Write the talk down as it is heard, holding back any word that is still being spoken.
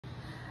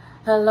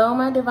Hello,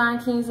 my divine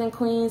kings and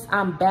queens.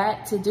 I'm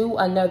back to do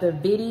another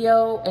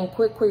video and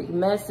quick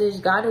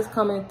message. God is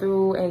coming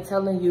through and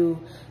telling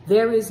you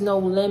there is no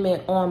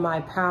limit on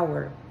my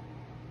power.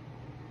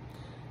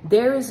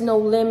 There is no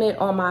limit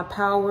on my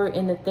power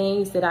and the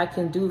things that I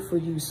can do for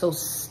you. So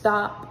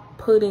stop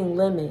putting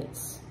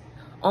limits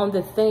on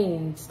the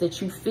things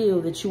that you feel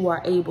that you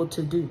are able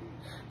to do,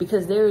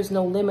 because there is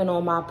no limit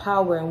on my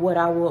power and what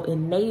I will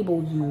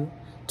enable you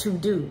to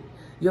do.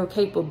 Your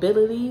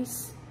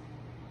capabilities,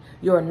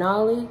 your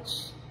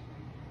knowledge,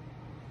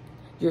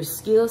 your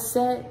skill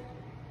set.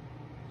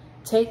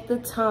 Take the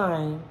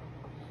time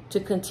to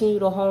continue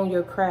to hone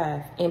your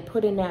craft and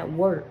put in that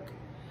work,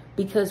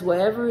 because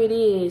wherever it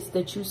is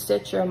that you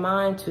set your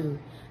mind to,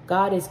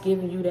 God is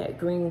giving you that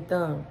green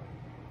thumb.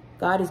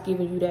 God is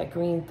giving you that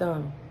green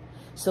thumb,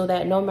 so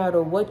that no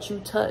matter what you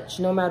touch,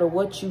 no matter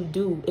what you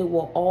do, it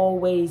will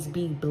always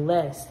be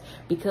blessed.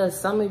 Because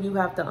some of you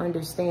have to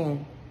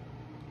understand,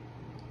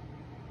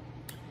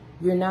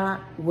 you're not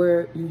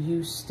where you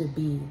used to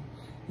be.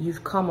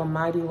 You've come a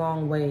mighty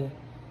long way.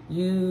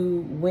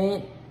 You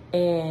went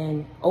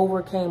and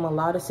overcame a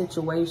lot of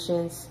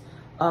situations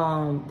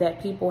that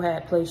people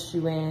had placed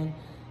you in.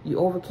 You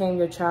overcame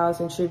your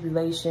trials and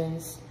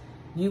tribulations.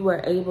 You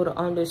were able to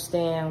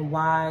understand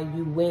why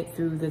you went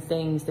through the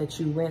things that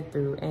you went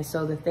through. And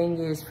so the thing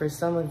is, for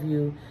some of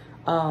you,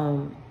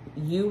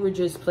 you were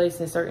just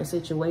placed in certain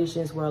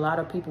situations where a lot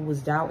of people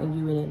was doubting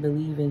you and didn't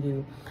believe in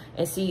you.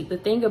 And see, the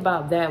thing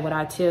about that, what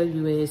I tell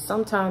you is,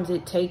 sometimes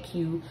it takes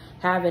you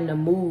having to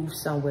move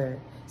somewhere.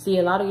 See,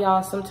 a lot of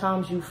y'all,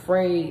 sometimes you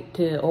afraid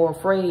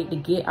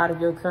to get out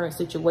of your current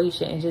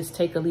situation and just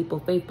take a leap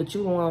of faith. But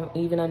you don't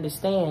even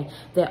understand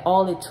that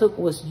all it took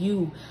was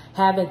you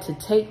having to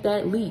take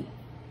that leap.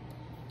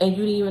 And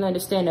you didn't even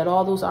understand that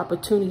all those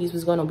opportunities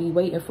was going to be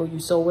waiting for you.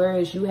 So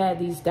whereas you had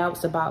these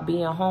doubts about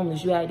being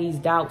homeless, you had these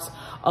doubts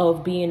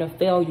of being a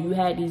failure, you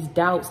had these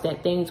doubts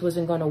that things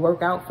wasn't going to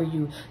work out for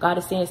you, God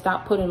is saying,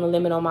 stop putting a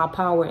limit on my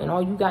power. And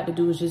all you got to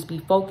do is just be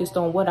focused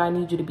on what I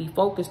need you to be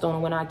focused on.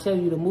 And when I tell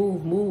you to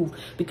move, move.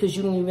 Because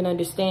you don't even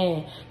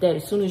understand that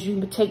as soon as you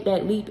take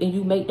that leap and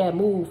you make that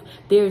move,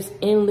 there's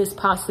endless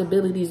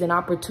possibilities and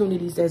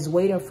opportunities that's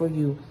waiting for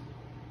you.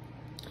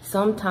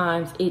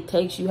 Sometimes it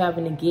takes you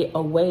having to get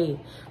away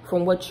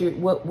from what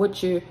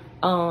you're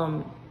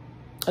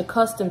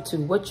accustomed to,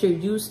 what you're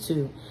used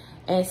to.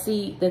 And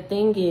see, the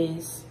thing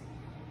is,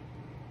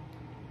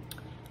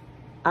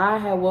 I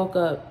had woke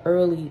up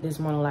early this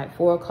morning, like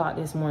 4 o'clock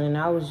this morning.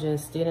 I was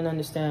just didn't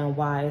understand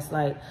why. It's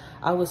like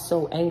I was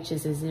so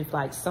anxious, as if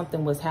like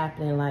something was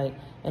happening,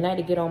 and I had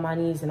to get on my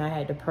knees and I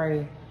had to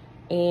pray.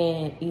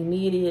 And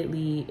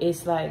immediately,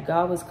 it's like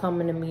God was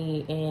coming to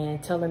me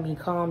and telling me,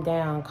 calm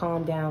down,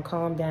 calm down,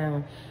 calm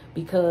down.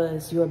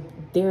 Because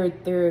there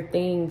are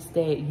things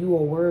that you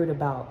are worried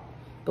about.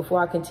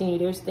 Before I continue,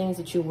 there's things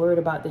that you're worried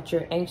about, that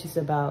you're anxious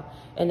about.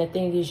 And the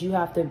thing is, you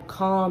have to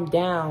calm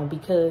down,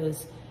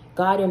 because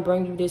God didn't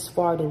bring you this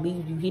far to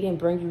leave you. He didn't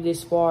bring you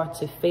this far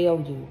to fail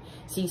you.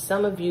 See,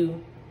 some of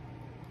you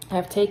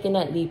have taken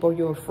that leap, or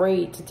you're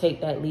afraid to take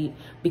that leap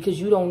because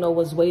you don't know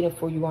what's waiting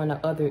for you on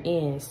the other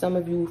end. Some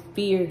of you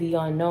fear the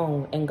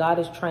unknown, and God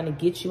is trying to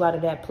get you out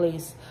of that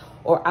place,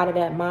 or out of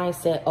that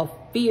mindset of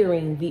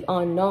fearing the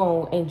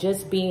unknown, and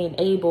just being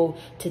able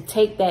to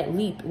take that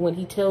leap when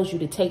he tells you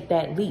to take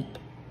that leap.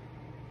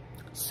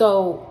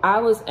 So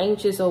I was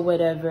anxious or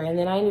whatever, and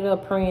then I ended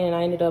up praying and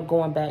I ended up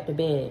going back to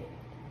bed.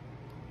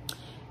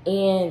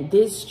 And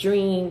this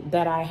dream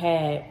that I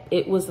had,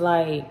 it was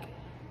like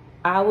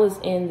I was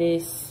in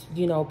this,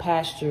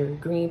 pasture,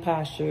 green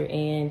pasture,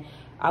 and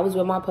I was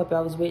with my puppy, I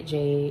was with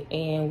Jade,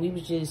 and we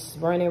was just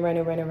running,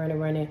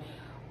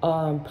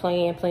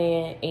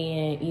 playing,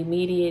 and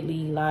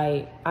immediately,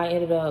 I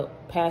ended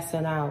up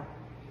passing out.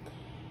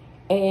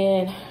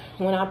 And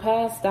when I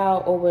passed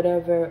out or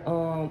whatever,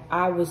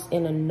 I was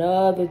in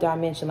another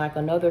dimension, like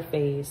another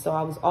phase. So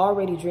I was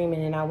already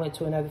dreaming, and I went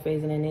to another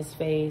phase, and in this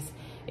phase,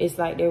 it's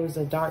like there was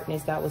a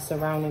darkness that was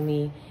surrounding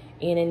me.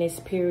 And in this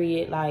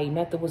period,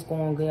 nothing was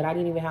going good. I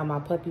didn't even have my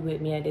puppy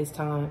with me at this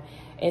time.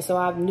 And so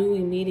I knew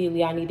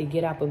immediately I need to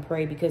get up and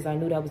pray, because I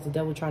knew that was the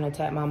devil trying to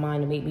attack my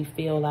mind to make me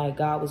feel like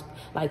God was,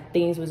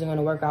 things wasn't going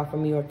to work out for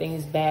me, or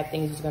bad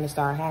things was going to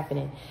start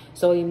happening.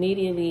 So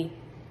immediately,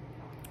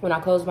 when I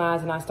closed my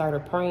eyes and I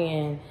started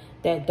praying,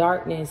 that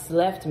darkness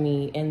left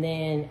me, and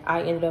then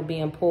I ended up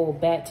being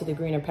pulled back to the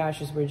greener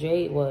pastures where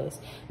Jade was.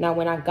 Now,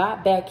 when I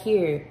got back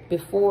here,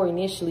 before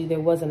initially there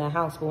wasn't a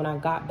house, but when I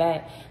got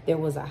back, there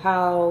was a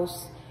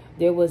house,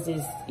 there was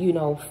this,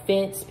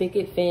 fence,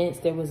 picket fence,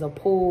 there was a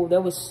pool,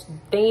 there was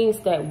things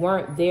that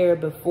weren't there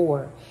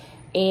before.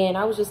 And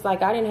I was just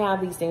like, I didn't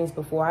have these things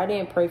before. I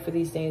didn't pray for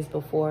these things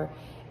before.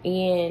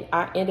 And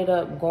I ended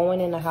up going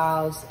in the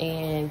house,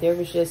 and there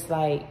was just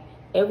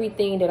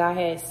everything that I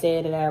had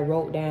said, that I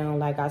wrote down,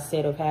 like I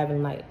said, of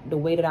having like the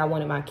way that I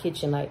wanted my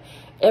kitchen, like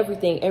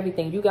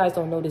everything. You guys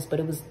don't know this, but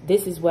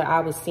this is what I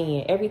was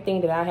seeing.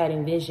 Everything that I had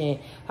envisioned,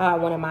 how I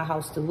wanted my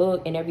house to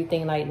look and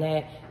everything like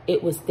that,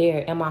 it was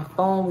there. And my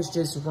phone was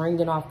just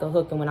ringing off the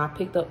hook. And when I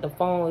picked up the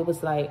phone, it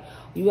was like,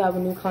 you have a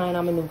new client,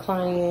 I'm a new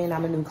client,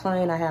 I'm a new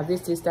client, I have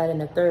this, that, and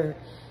the third.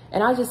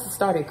 And I just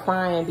started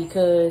crying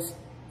because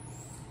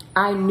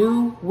I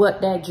knew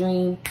what that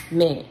dream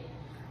meant.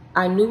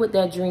 I knew what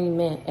that dream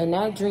meant. And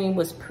that dream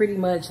was pretty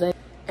much like,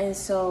 and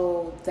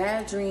so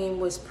that dream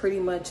was pretty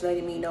much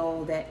letting me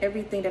know that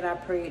everything that I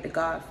prayed to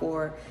God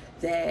for,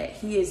 that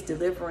he is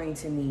delivering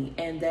to me.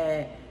 And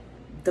that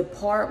the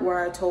part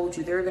where I told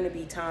you there are going to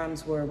be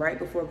times where right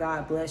before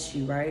God bless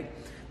you, right,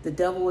 the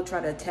devil will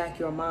try to attack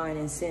your mind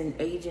and send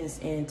agents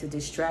in to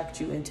distract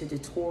you and to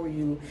detour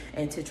you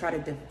and to try to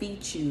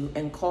defeat you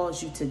and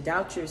cause you to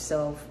doubt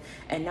yourself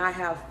and not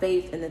have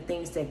faith in the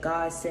things that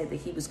God said that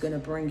he was going to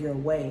bring your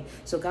way.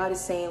 So God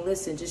is saying,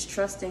 listen, just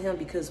trust in him,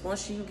 because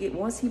once he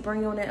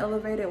bring you on that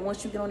elevator, and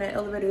once you get on that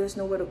elevator, there's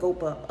nowhere to go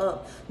but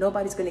up.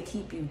 Nobody's going to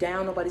keep you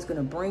down. Nobody's going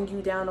to bring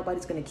you down.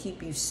 Nobody's going to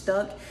keep you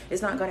stuck.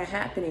 It's not going to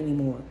happen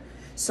anymore.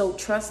 So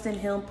trust in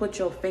him, put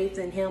your faith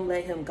in him,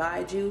 let him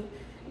guide you.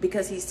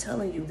 Because he's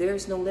telling you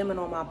there's no limit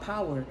on my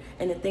power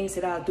and the things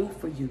that I'll do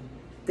for you.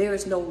 There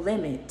is no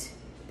limit.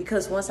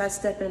 Because once I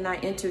step in and I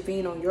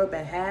intervene on your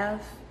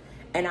behalf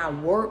and I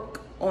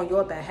work on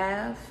your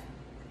behalf,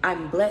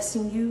 I'm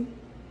blessing you,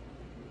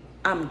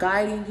 I'm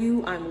guiding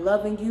you, I'm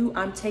loving you,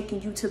 I'm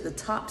taking you to the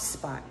top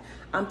spot.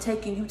 I'm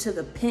taking you to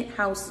the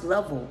penthouse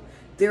level.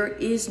 There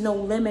is no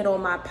limit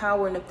on my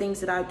power and the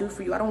things that I do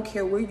for you. I don't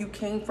care where you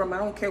came from. I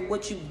don't care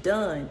what you've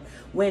done.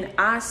 When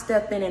I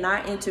step in and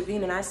I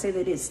intervene and I say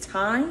that it's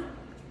time,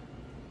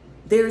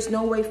 there's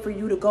no way for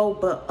you to go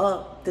but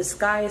up. The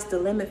sky is the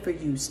limit for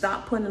you.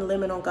 Stop putting a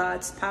limit on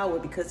God's power,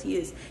 because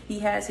he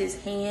has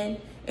his hand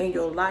in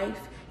your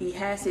life. He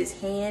has his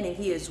hand and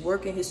he is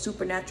working his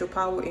supernatural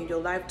power in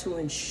your life to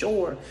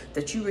ensure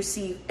that you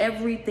receive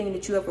everything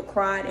that you ever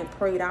cried and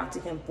prayed out to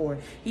him for.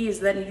 He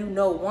is letting you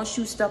know, once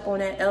you step on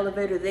that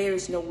elevator, there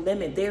is no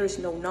limit. There is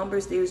no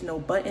numbers. There is no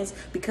buttons,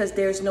 because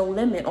there's no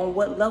limit on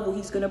what level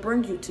he's going to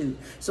bring you to.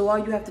 So all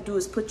you have to do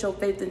is put your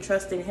faith and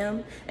trust in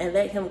him and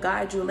let him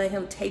guide you and let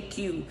him take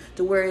you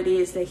to where it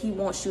is that he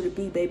wants you to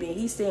be, baby. And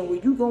he's saying where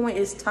you going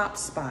is top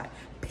spot,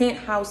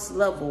 penthouse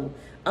level,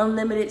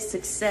 unlimited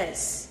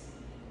success.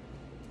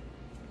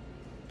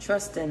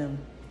 Trust in him.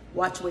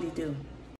 Watch what he do.